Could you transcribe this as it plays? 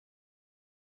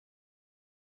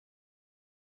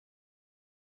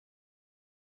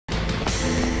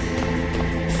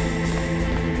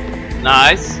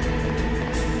Nice.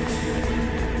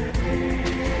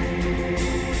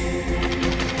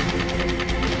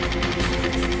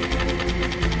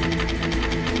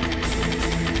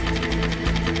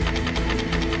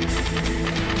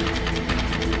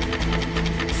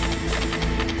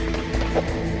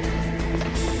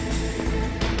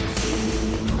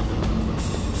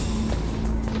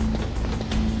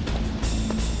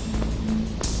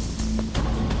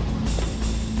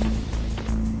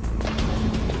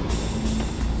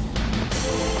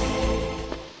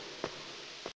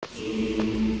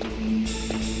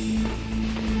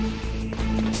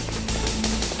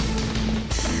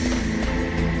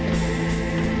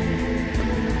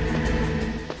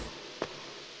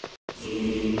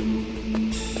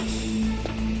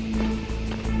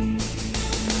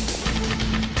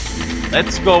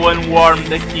 Let's go and warm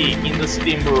the key in the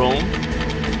steam room.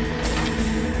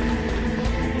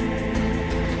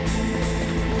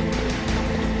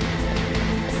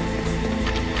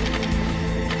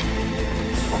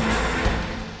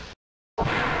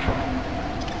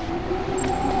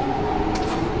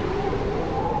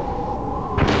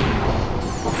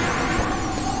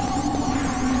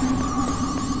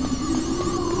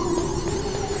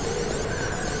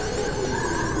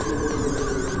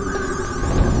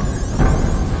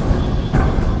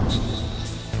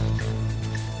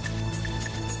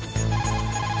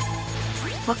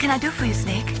 What can I do for you,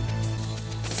 Snake?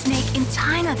 Snake, in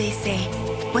China they say,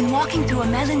 when walking through a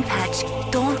melon patch,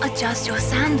 don't adjust your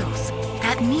sandals.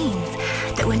 That means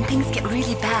that when things get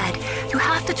really bad, you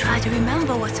have to try to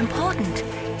remember what's important.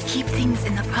 Keep things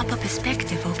in the proper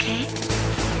perspective, okay?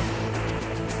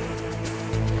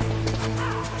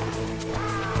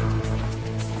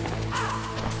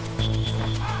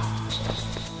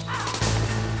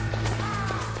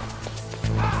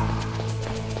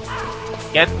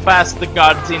 Get past the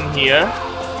guards in here.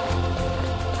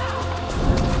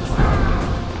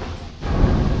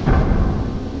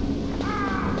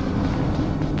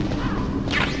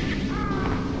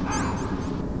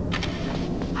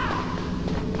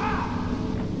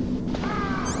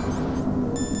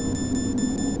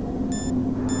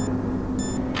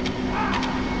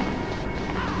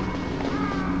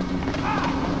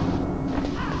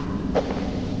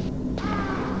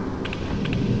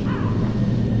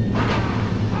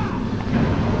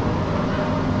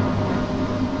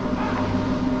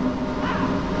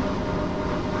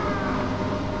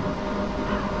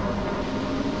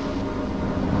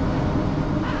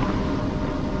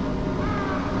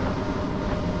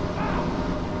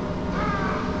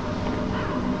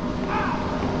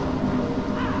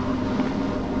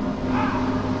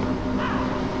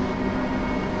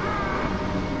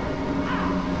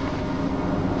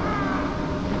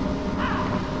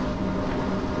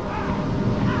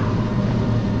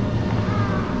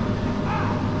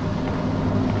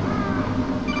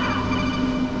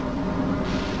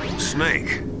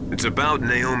 Snake, it's about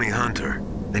Naomi Hunter.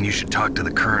 Then you should talk to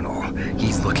the Colonel.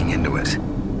 He's looking into it.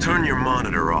 Turn your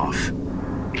monitor off.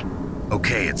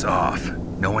 Okay, it's off.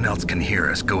 No one else can hear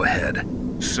us. Go ahead.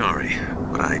 Sorry,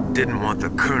 but I didn't want the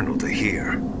Colonel to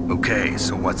hear. Okay,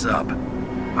 so what's up?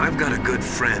 I've got a good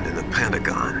friend in the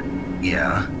Pentagon.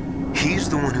 Yeah? He's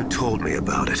the one who told me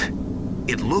about it.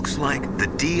 It looks like the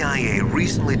DIA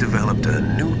recently developed a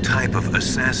new type of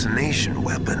assassination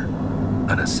weapon.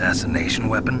 An assassination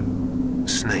weapon?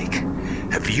 Snake,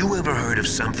 have you ever heard of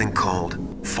something called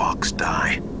Fox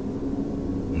Dye?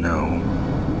 No.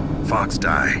 Fox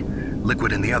Dye.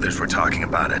 Liquid and the others were talking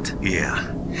about it.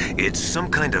 Yeah. It's some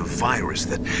kind of virus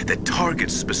that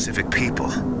targets specific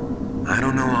people. I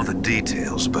don't know all the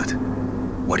details, but...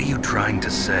 What are you trying to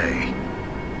say?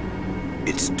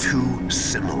 It's too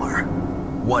similar.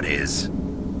 What is?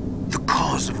 The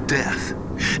cause of death.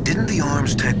 Didn't the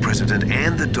Arms Tech president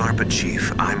and the DARPA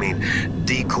chief, I mean,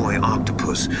 Decoy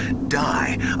Octopus,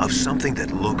 die of something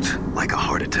that looked like a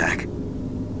heart attack?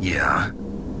 Yeah.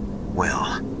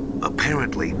 Well,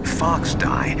 apparently Fox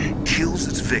Dye kills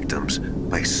its victims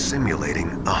by simulating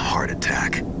a heart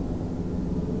attack.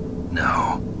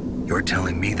 No. You're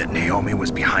telling me that Naomi was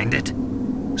behind it?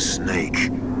 Snake,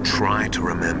 try to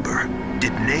remember.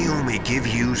 Did Naomi give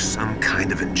you some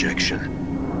kind of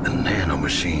injection? The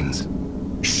nanomachines.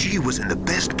 She was in the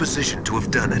best position to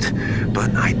have done it,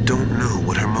 but I don't know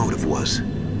what her motive was.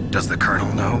 Does the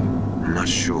Colonel know? I'm not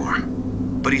sure.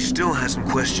 But he still hasn't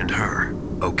questioned her.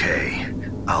 Okay,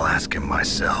 I'll ask him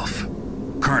myself.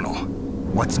 Colonel,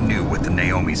 what's new with the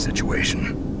Naomi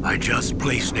situation? I just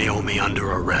placed Naomi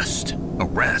under arrest.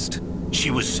 Arrest?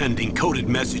 She was sending coded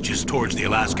messages towards the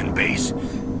Alaskan base.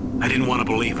 I didn't want to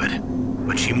believe it,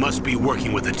 but she must be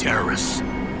working with the terrorists.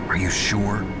 Are you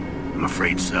sure? I'm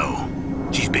afraid so.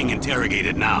 She's being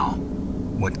interrogated now.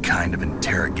 What kind of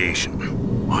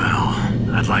interrogation? Well,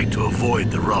 I'd like to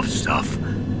avoid the rough stuff,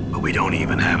 but we don't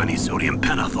even have any sodium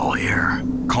pentothal here.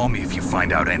 Call me if you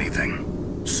find out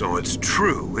anything. So it's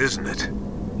true, isn't it?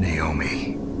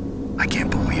 Naomi, I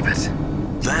can't believe it.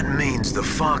 That means the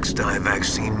fox dye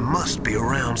vaccine must be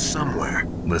around somewhere.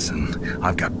 Listen,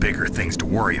 I've got bigger things to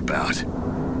worry about.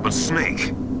 But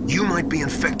Snake, you might be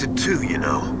infected too, you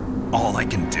know. All I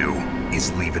can do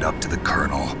is leave it up to the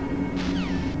Colonel.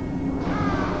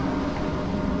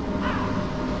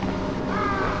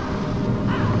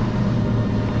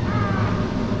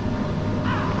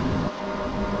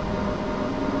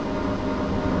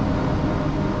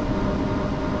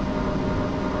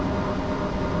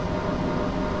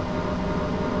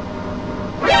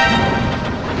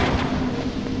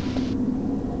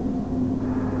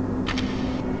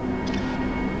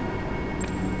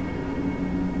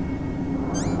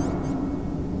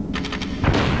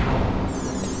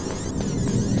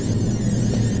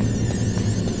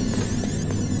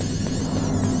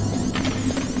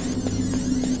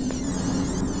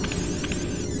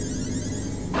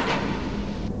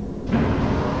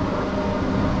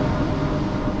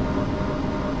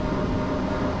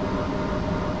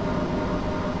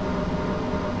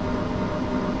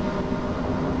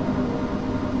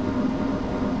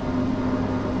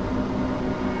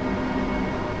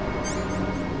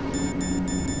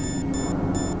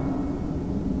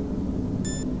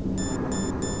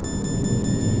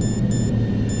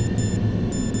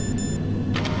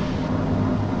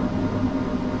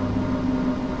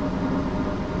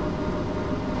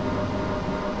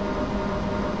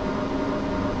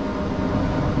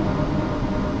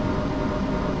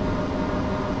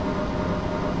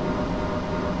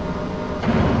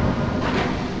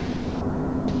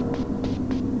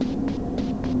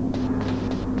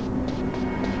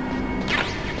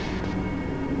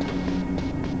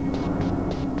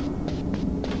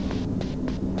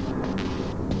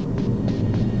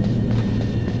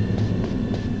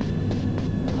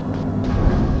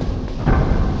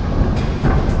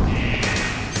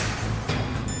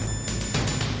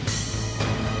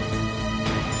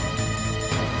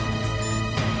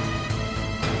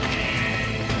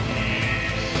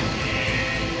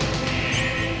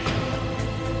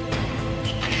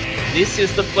 This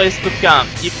is the place to come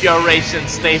if your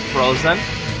rations stay frozen.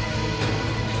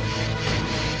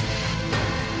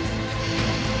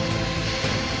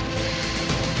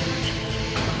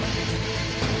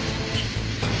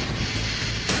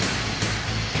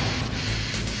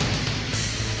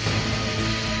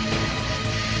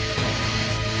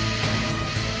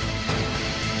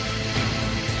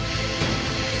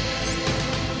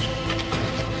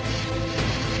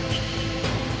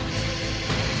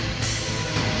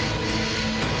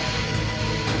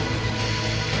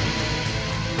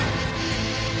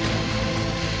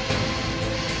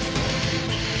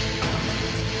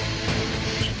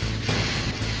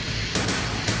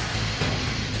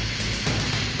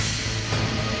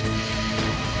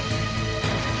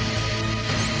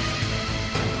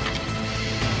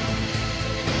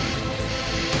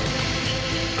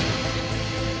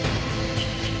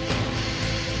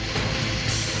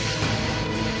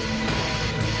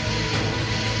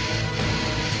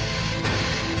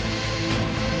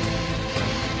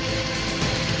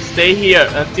 Stay here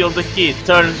until the key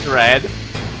turns red.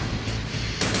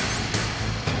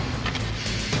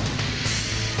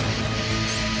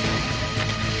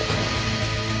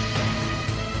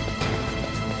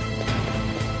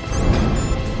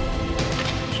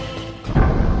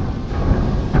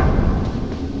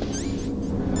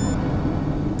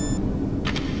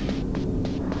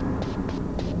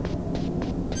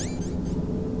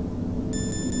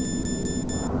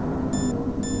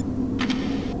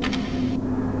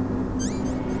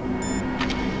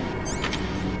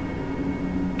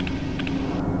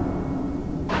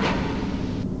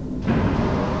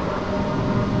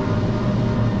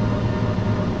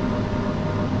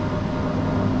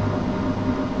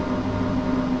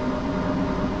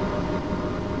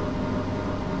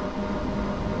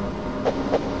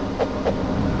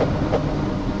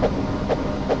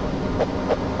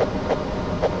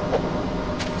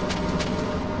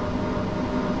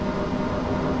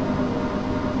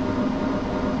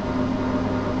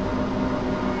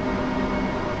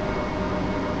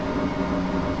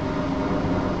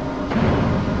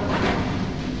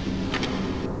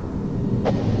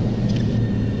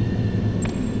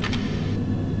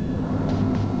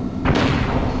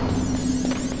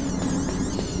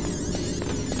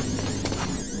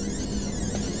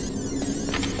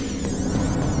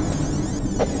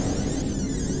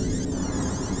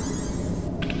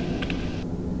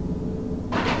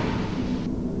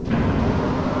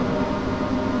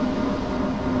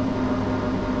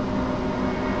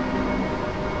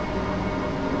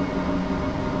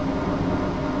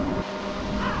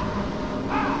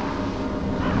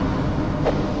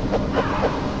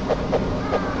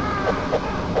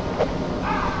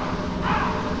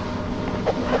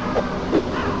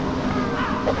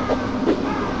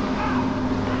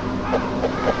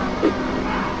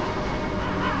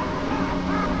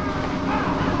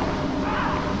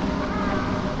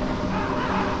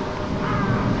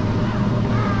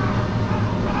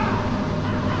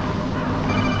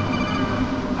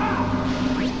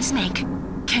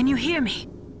 hear me?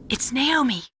 It's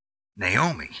Naomi.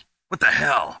 Naomi? What the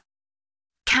hell?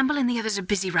 Campbell and the others are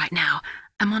busy right now.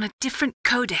 I'm on a different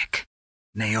codec.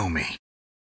 Naomi,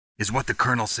 is what the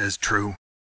Colonel says true?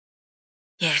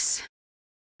 Yes.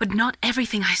 But not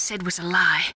everything I said was a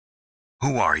lie.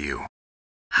 Who are you?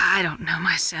 I don't know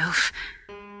myself.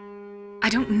 I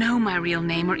don't know my real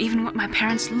name or even what my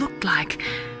parents looked like.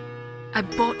 I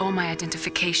bought all my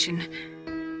identification.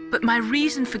 But my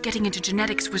reason for getting into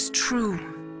genetics was true.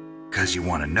 'Cause you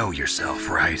want to know yourself,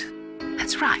 right?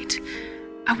 That's right.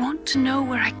 I want to know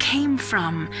where I came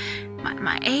from.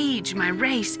 My age, my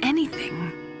race,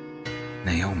 anything.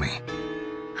 Naomi.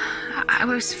 I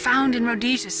was found in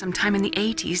Rhodesia sometime in the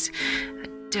 80s. A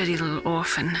dirty little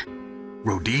orphan.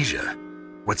 Rhodesia?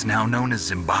 What's now known as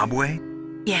Zimbabwe?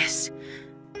 Yes.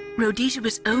 Rhodesia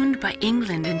was owned by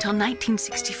England until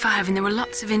 1965, and there were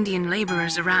lots of Indian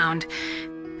laborers around.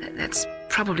 That's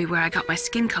probably where I got my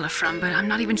skin color from, but I'm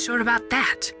not even sure about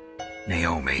that.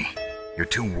 Naomi, you're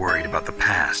too worried about the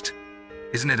past.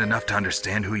 Isn't it enough to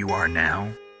understand who you are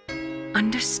now?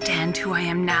 Understand who I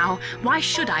am now? Why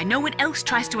should I? No one else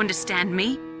tries to understand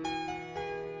me.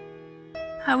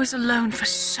 I was alone for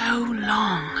so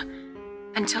long,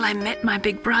 until I met my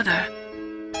big brother.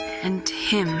 And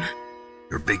him.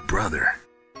 Your big brother?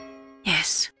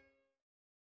 Yes.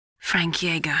 Frank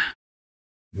Yeager.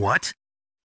 What?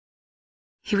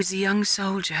 He was a young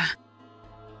soldier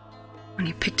when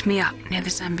he picked me up near the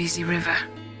Zambezi River.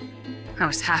 I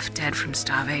was half dead from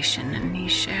starvation, and he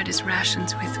shared his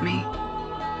rations with me.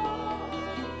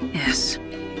 Yes,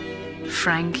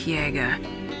 Frank Yeager.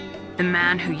 The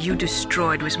man who you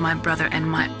destroyed was my brother and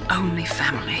my only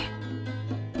family.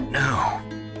 No.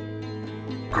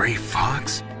 Gray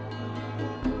Fox?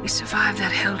 We survived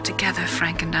that hell together,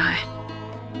 Frank and I.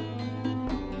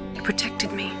 He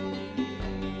protected me.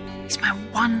 He's my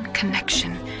one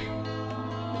connection.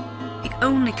 The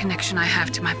only connection I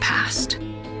have to my past.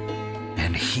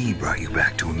 And he brought you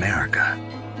back to America?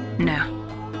 No.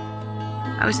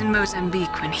 I was in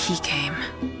Mozambique when he came.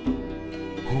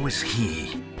 Who is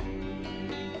he?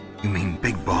 You mean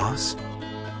Big Boss?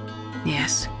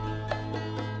 Yes.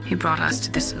 He brought us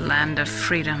to this land of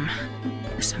freedom,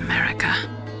 this America.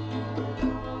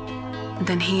 And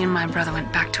then he and my brother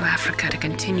went back to Africa to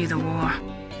continue the war.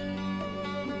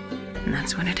 And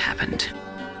that's when it happened.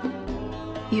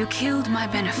 You killed my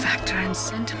benefactor and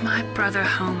sent my brother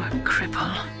home a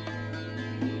cripple.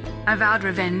 I vowed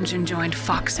revenge and joined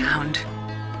Foxhound.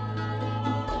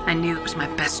 I knew it was my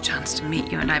best chance to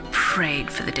meet you, and I prayed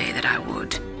for the day that I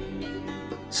would.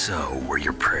 So, were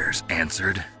your prayers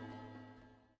answered?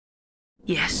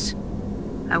 Yes.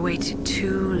 I waited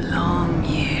 2 long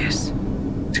years.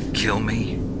 To kill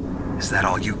me? Is that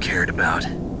all you cared about?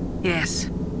 Yes.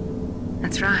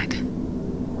 That's right.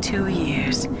 2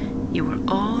 years. You were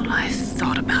all I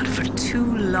thought about for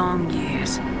 2 long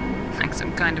years. Like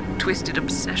some kind of twisted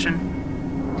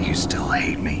obsession. Do you still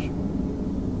hate me?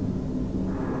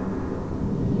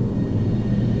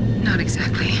 Not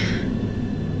exactly.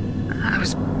 I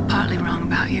was partly wrong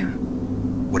about you.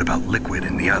 What about Liquid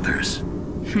and the others?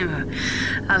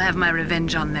 I'll have my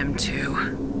revenge on them too.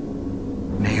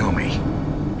 Naomi,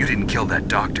 you didn't kill that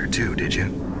doctor too, did you?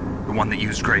 The one that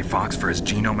used Gray Fox for his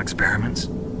genome experiments?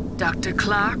 Dr.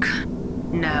 Clark?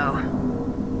 No.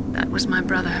 That was my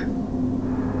brother.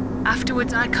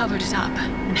 Afterwards, I covered it up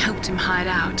and helped him hide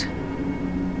out.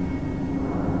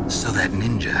 So that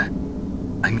ninja,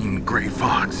 I mean Gray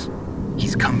Fox,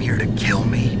 he's come here to kill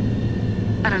me?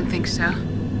 I don't think so.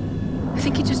 I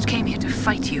think he just came here to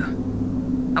fight you.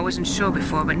 I wasn't sure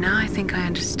before, but now I think I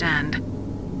understand.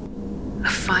 A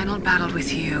final battle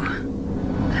with you.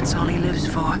 That's all he lives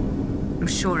for. I'm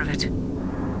sure of it.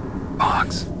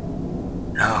 Fox?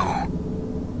 No.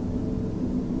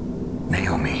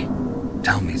 Naomi,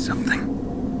 tell me something.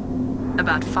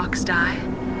 About Fox Die?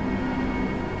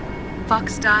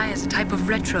 Fox Die is a type of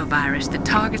retrovirus that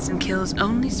targets and kills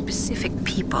only specific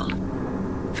people.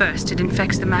 First, it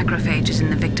infects the macrophages in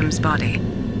the victim's body.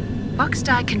 Fox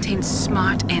Die contains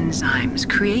smart enzymes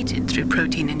created through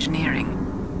protein engineering.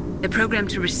 They're programmed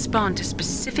to respond to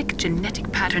specific genetic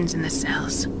patterns in the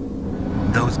cells.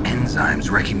 Those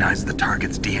enzymes recognize the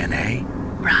target's DNA?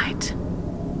 Right.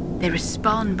 They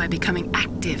respond by becoming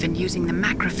active and using the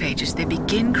macrophages. They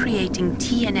begin creating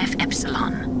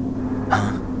TNF-epsilon.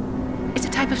 Huh? It's a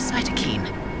type of cytokine,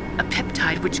 a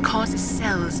peptide which causes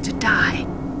cells to die.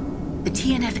 The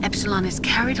TNF-epsilon is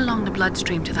carried along the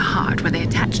bloodstream to the heart, where they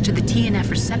attach to the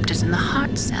TNF receptors in the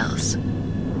heart cells.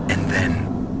 And then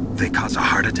they cause a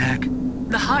heart attack?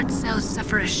 The heart cells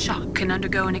suffer a shock and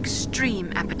undergo an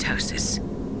extreme apoptosis.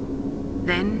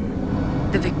 Then,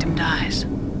 the victim dies.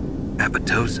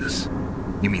 Apoptosis?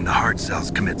 You mean the heart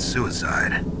cells commit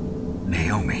suicide?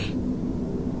 Naomi,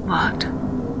 What?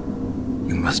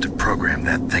 you must have programmed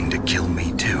that thing to kill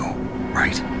me too,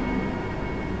 right?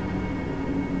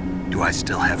 Do I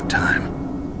still have time?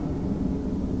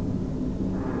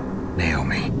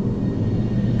 Naomi,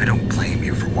 I don't blame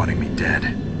you for wanting me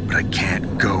dead, but I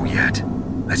can't go yet.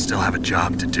 I still have a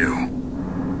job to do.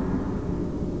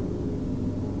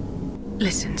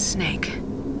 Listen, Snake.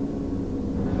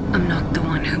 I'm not the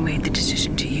one who made the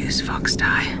decision to use Fox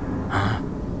Dye. Huh?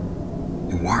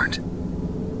 You weren't?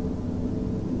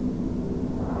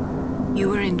 You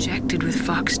were injected with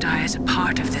Fox Dye as a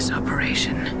part of this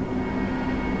operation.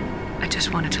 I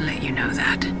just wanted to let you know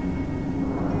that.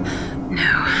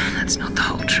 No, that's not the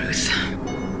whole truth.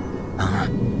 Huh?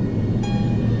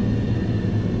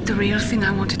 The real thing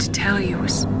I wanted to tell you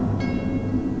was...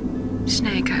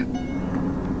 Snake,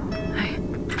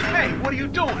 Hey, what are you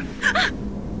doing?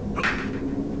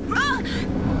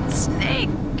 Snake!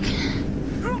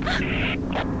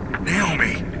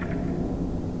 Naomi!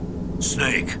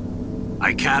 Snake,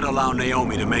 I can't allow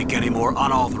Naomi to make any more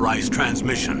unauthorized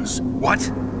transmissions. What?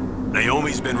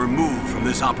 Naomi's been removed from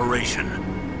this operation.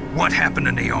 What happened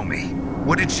to Naomi?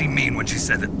 What did she mean when she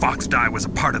said that Fox Dye was a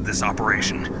part of this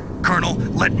operation? Colonel,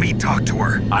 let me talk to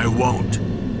her. I won't.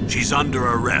 She's under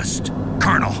arrest.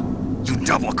 Colonel, you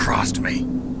double-crossed me.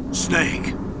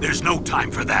 Snake, there's no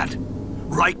time for that.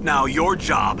 Right now, your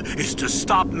job is to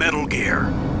stop Metal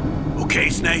Gear. Okay,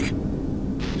 Snake?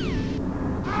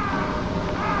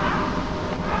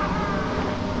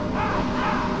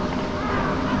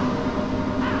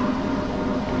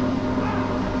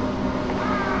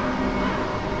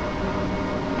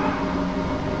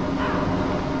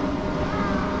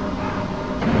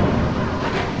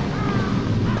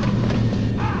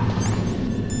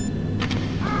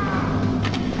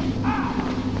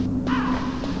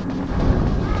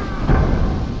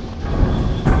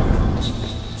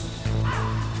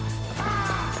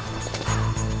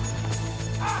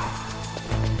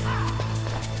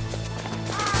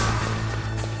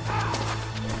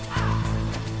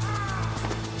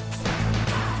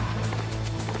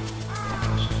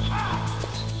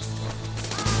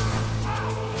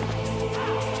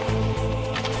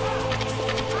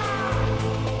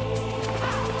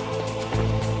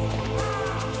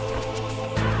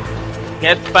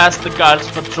 Get past the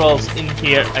guards patrols in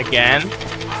here again.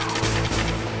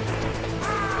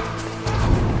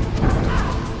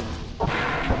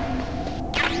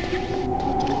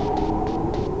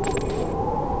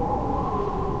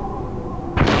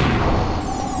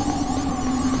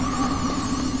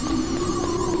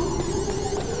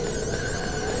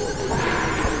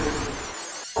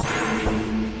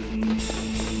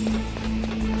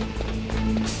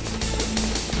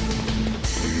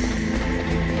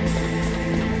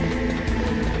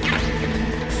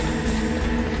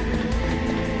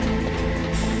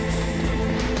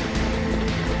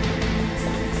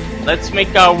 Let's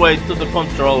make our way to the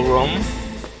control room.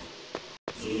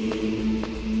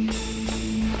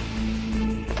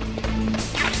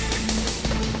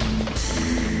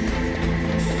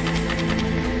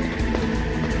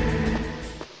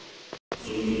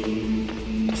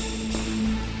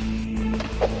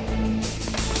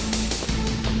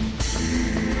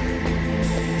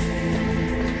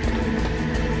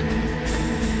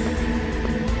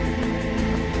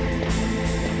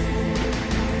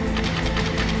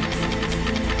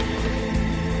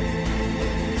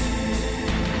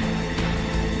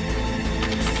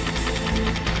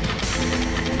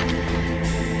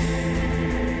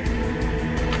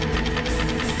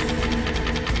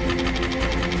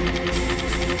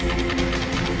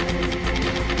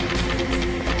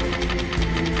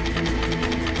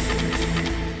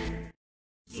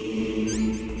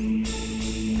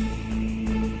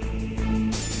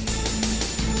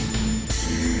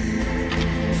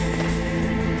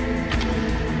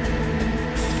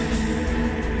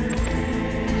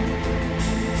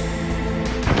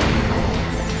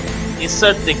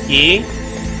 Insert the key.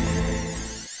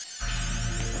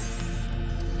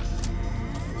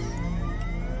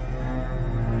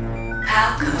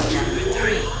 PAL code number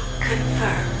 3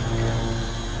 confirmed.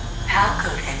 PAL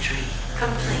code entry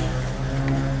complete.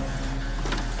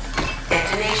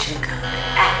 Detonation code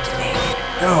activated.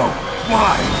 No,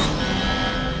 why?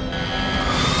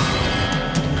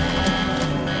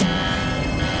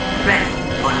 Ready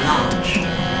for launch.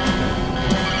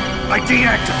 I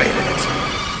deactivated it.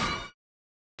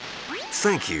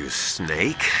 Thank you,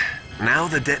 Snake. Now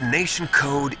the detonation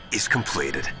code is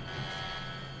completed.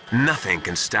 Nothing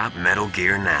can stop Metal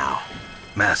Gear now.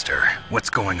 Master,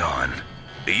 what's going on?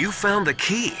 You found the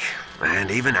key.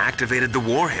 And even activated the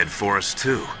warhead for us,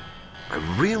 too. I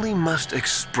really must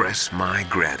express my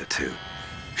gratitude.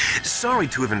 Sorry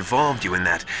to have involved you in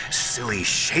that silly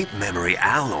shape memory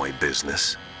alloy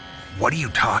business. What are you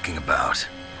talking about?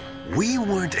 We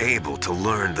weren't able to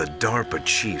learn the DARPA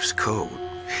chief's code.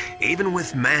 Even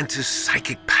with Mantis'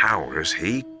 psychic powers,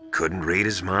 he couldn't read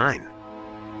his mind.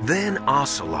 Then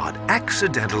Ocelot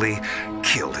accidentally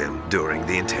killed him during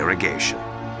the interrogation.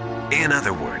 In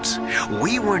other words,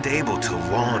 we weren't able to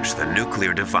launch the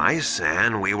nuclear device,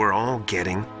 and we were all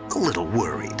getting a little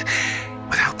worried.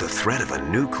 Without the threat of a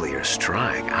nuclear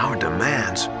strike, our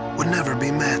demands would never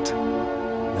be met.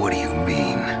 What do you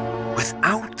mean?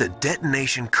 Without the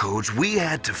detonation codes, we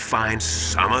had to find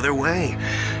some other way.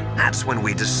 That's when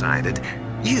we decided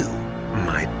you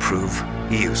might prove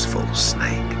useful,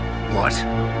 Snake. What?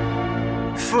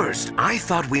 First, I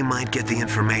thought we might get the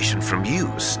information from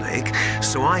you, Snake,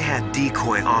 so I had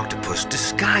Decoy Octopus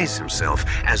disguise himself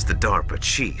as the DARPA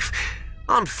chief.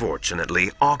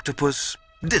 Unfortunately, Octopus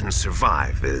didn't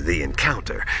survive the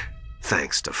encounter,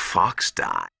 thanks to Fox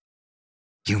Die.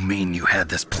 You mean you had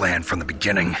this plan from the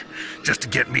beginning, just to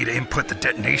get me to input the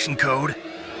detonation code?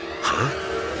 Huh?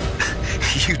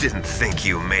 You didn't think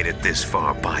you made it this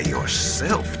far by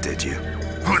yourself, did you?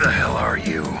 Who the hell are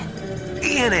you?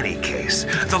 In any case,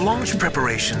 the launch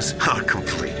preparations are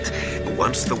complete.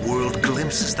 Once the world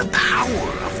glimpses the power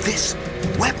of this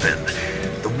weapon,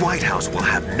 the White House will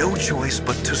have no choice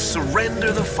but to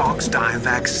surrender the Fox Die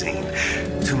vaccine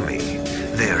to me.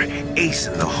 Their ace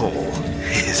in the hole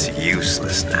is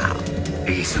useless now.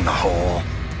 Ace in the hole?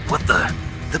 What the?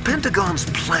 The Pentagon's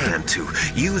plan to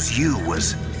use you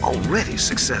was already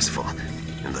successful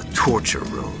in the torture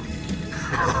room.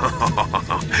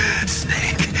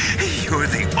 Snake, you're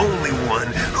the only one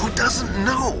who doesn't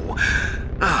know.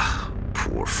 Ah,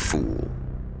 poor fool.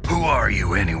 Who are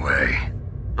you anyway?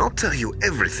 I'll tell you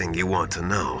everything you want to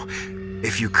know.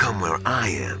 If you come where I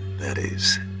am, that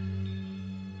is.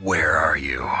 Where are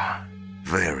you?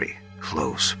 Very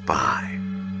close by.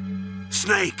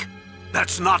 Snake,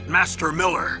 that's not Master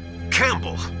Miller.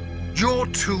 Campbell, you're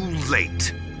too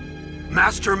late.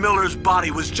 Master Miller's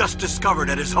body was just discovered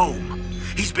at his home.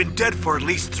 He's been dead for at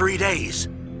least 3 days.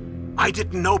 I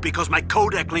didn't know because my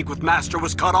codec link with Master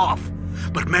was cut off.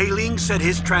 But Mei Ling said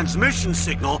his transmission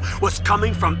signal was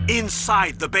coming from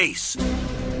inside the base.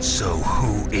 So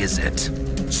who is it?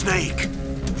 Snake,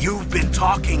 you've been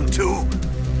talking to...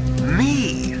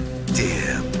 Me,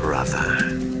 dear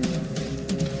brother.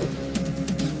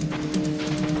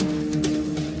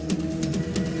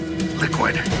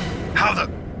 Liquid, how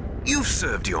the... You've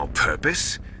served your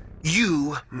purpose.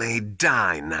 You may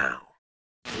die now.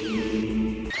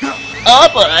 Oh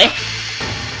boy!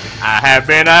 I have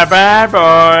been a bad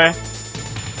boy.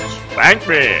 Spank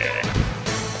me.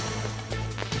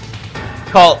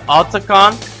 Call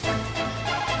Otacon.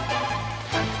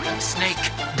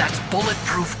 Snake, that's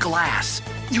bulletproof glass.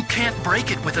 You can't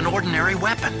break it with an ordinary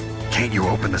weapon. Can't you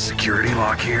open the security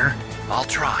lock here? I'll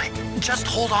try. Just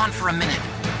hold on for a minute.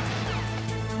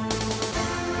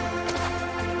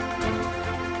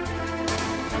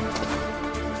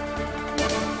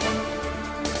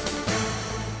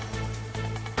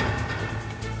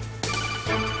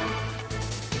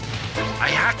 I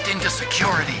hacked into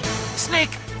security. Snake,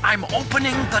 I'm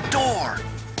opening the door.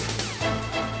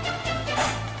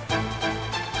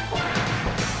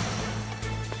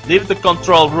 Leave the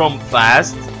control room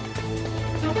fast,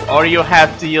 or you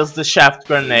have to use the shaft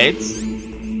grenades.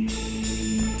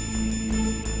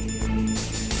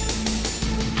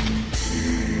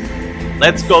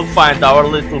 Let's go find our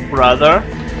little brother.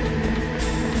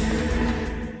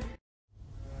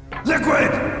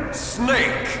 Liquid!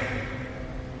 Snake!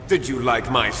 Did you like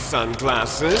my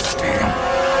sunglasses?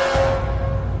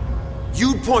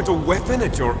 You'd point a weapon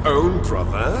at your own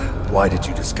brother? Why did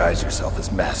you disguise yourself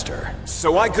as Master?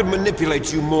 So I could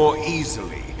manipulate you more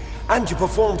easily. And you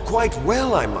performed quite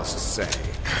well, I must say.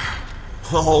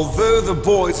 Although the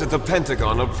boys at the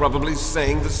Pentagon are probably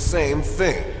saying the same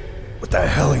thing. What the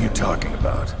hell are you talking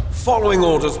about? Following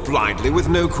orders blindly with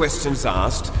no questions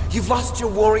asked, you've lost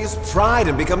your warrior's pride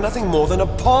and become nothing more than a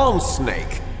pawn,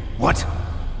 Snake. What?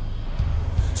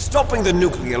 Stopping the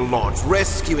nuclear launch,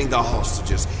 rescuing the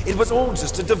hostages, it was all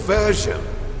just a diversion.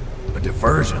 A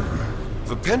diversion?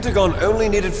 The Pentagon only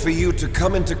needed for you to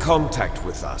come into contact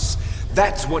with us.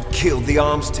 That's what killed the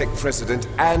ArmsTech president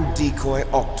and Decoy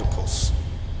Octopus.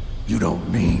 You don't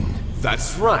mean...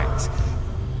 That's right.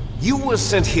 You were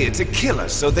sent here to kill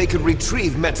us so they could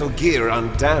retrieve Metal Gear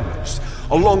undamaged,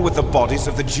 along with the bodies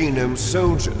of the Genome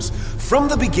soldiers. From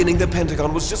the beginning, the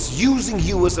Pentagon was just using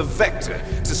you as a vector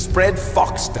to spread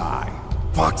Fox Die.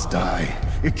 Fox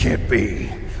Die? It can't be.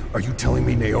 Are you telling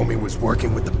me Naomi was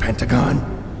working with the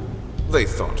Pentagon? They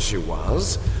thought she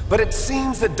was, but it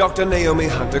seems that Dr. Naomi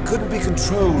Hunter couldn't be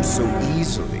controlled so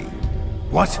easily.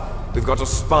 What? We've got a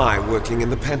spy working in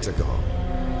the Pentagon.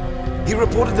 He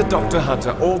reported that Dr.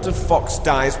 Hunter altered Fox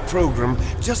Dye's program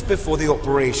just before the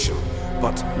operation,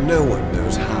 but no one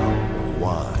knows how or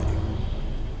why.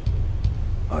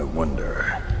 I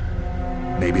wonder...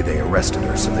 Maybe they arrested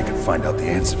her so they could find out the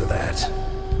answer to that.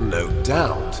 No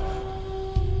doubt.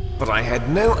 But I had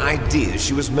no idea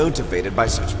she was motivated by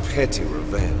such petty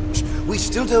revenge. We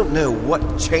still don't know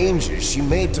what changes she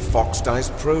made to Fox Dye's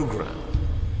program.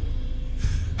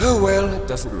 Oh well, it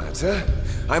doesn't matter.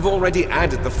 I've already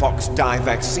added the Fox Dye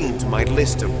vaccine to my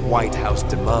list of White House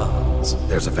demands.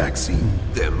 There's a vaccine?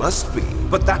 There must be,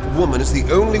 but that woman is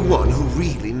the only one who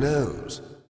really knows.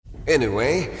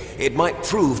 Anyway, it might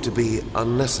prove to be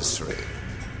unnecessary.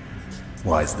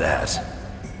 Why's that?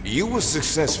 You were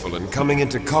successful in coming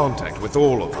into contact with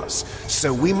all of us,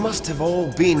 so we must have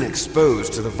all been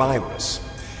exposed to the virus.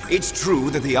 It's true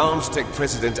that the Armstech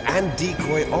president and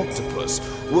decoy octopus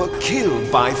were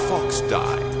killed by Fox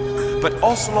Dye, but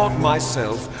Ocelot,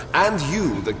 myself, and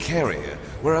you, the carrier,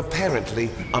 were apparently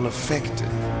unaffected.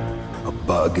 A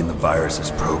bug in the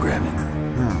virus's programming?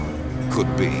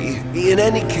 Could be. In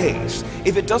any case,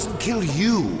 if it doesn't kill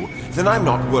you, then I'm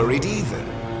not worried either.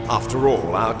 After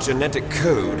all, our genetic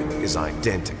code is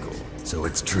identical. So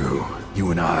it's true.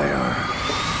 You and I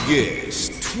are... Yes,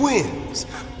 twins.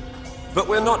 But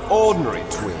we're not ordinary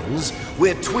twins.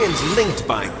 We're twins linked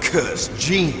by cursed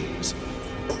genes.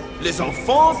 Les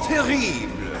enfants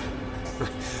terribles.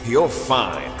 You're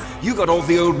fine. You got all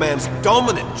the old man's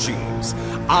dominant genes.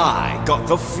 I got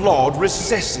the flawed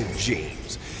recessive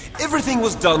genes. Everything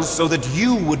was done so that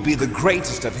you would be the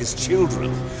greatest of his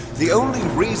children. The only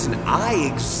reason I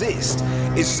exist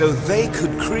is so they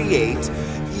could create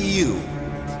you.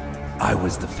 I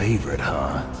was the favorite,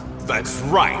 huh? That's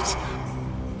right.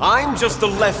 I'm just the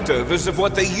leftovers of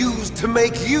what they used to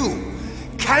make you.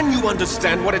 Can you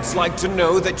understand what it's like to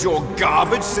know that you're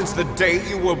garbage since the day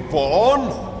you were born?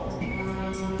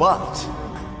 But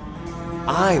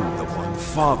I'm the one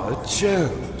Father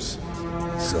chose.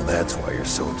 So that's why you're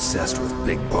so obsessed with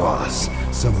Big Boss.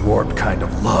 Some warped kind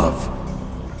of love.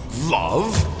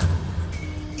 Love?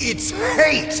 It's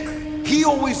hate! He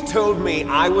always told me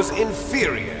I was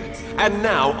inferior, and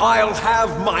now I'll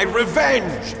have my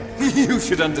revenge! You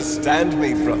should understand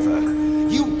me, brother.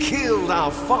 You killed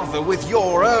our father with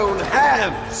your own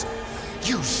hands!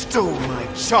 You stole my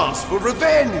chance for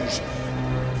revenge!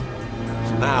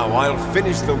 Now I'll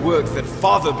finish the work that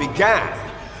Father began.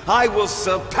 I will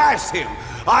surpass him!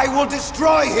 I will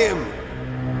destroy him!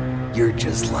 You're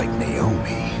just like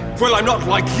Naomi. Well, I'm not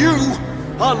like you!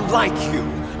 Unlike you,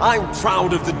 I'm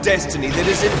proud of the destiny that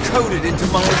is encoded into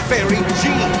my very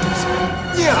genes!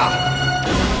 Yeah!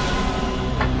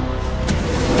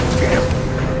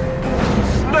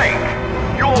 Snake,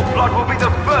 your blood will be the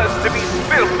first to be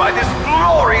spilled by this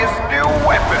glorious new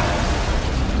weapon!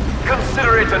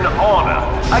 Consider it an honor,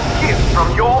 a gift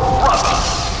from your brother!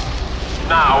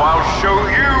 Now I'll show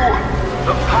you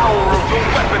the power of the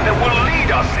weapon that will lead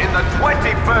us in the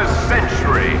 21st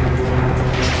century!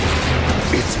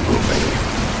 It's moving.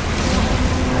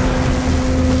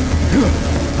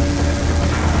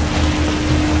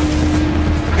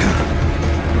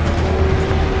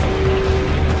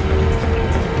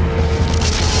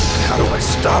 How do I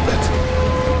stop it?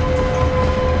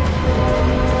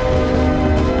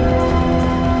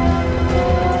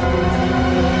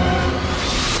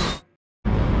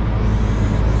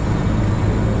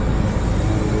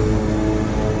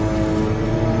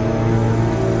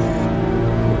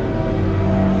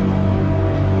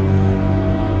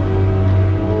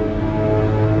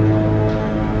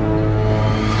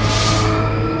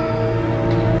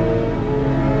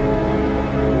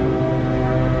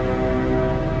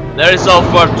 That is all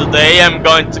for today. I'm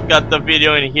going to cut the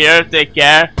video in here. Take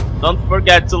care. Don't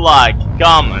forget to like,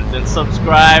 comment and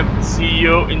subscribe. See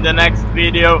you in the next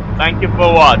video. Thank you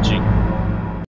for watching.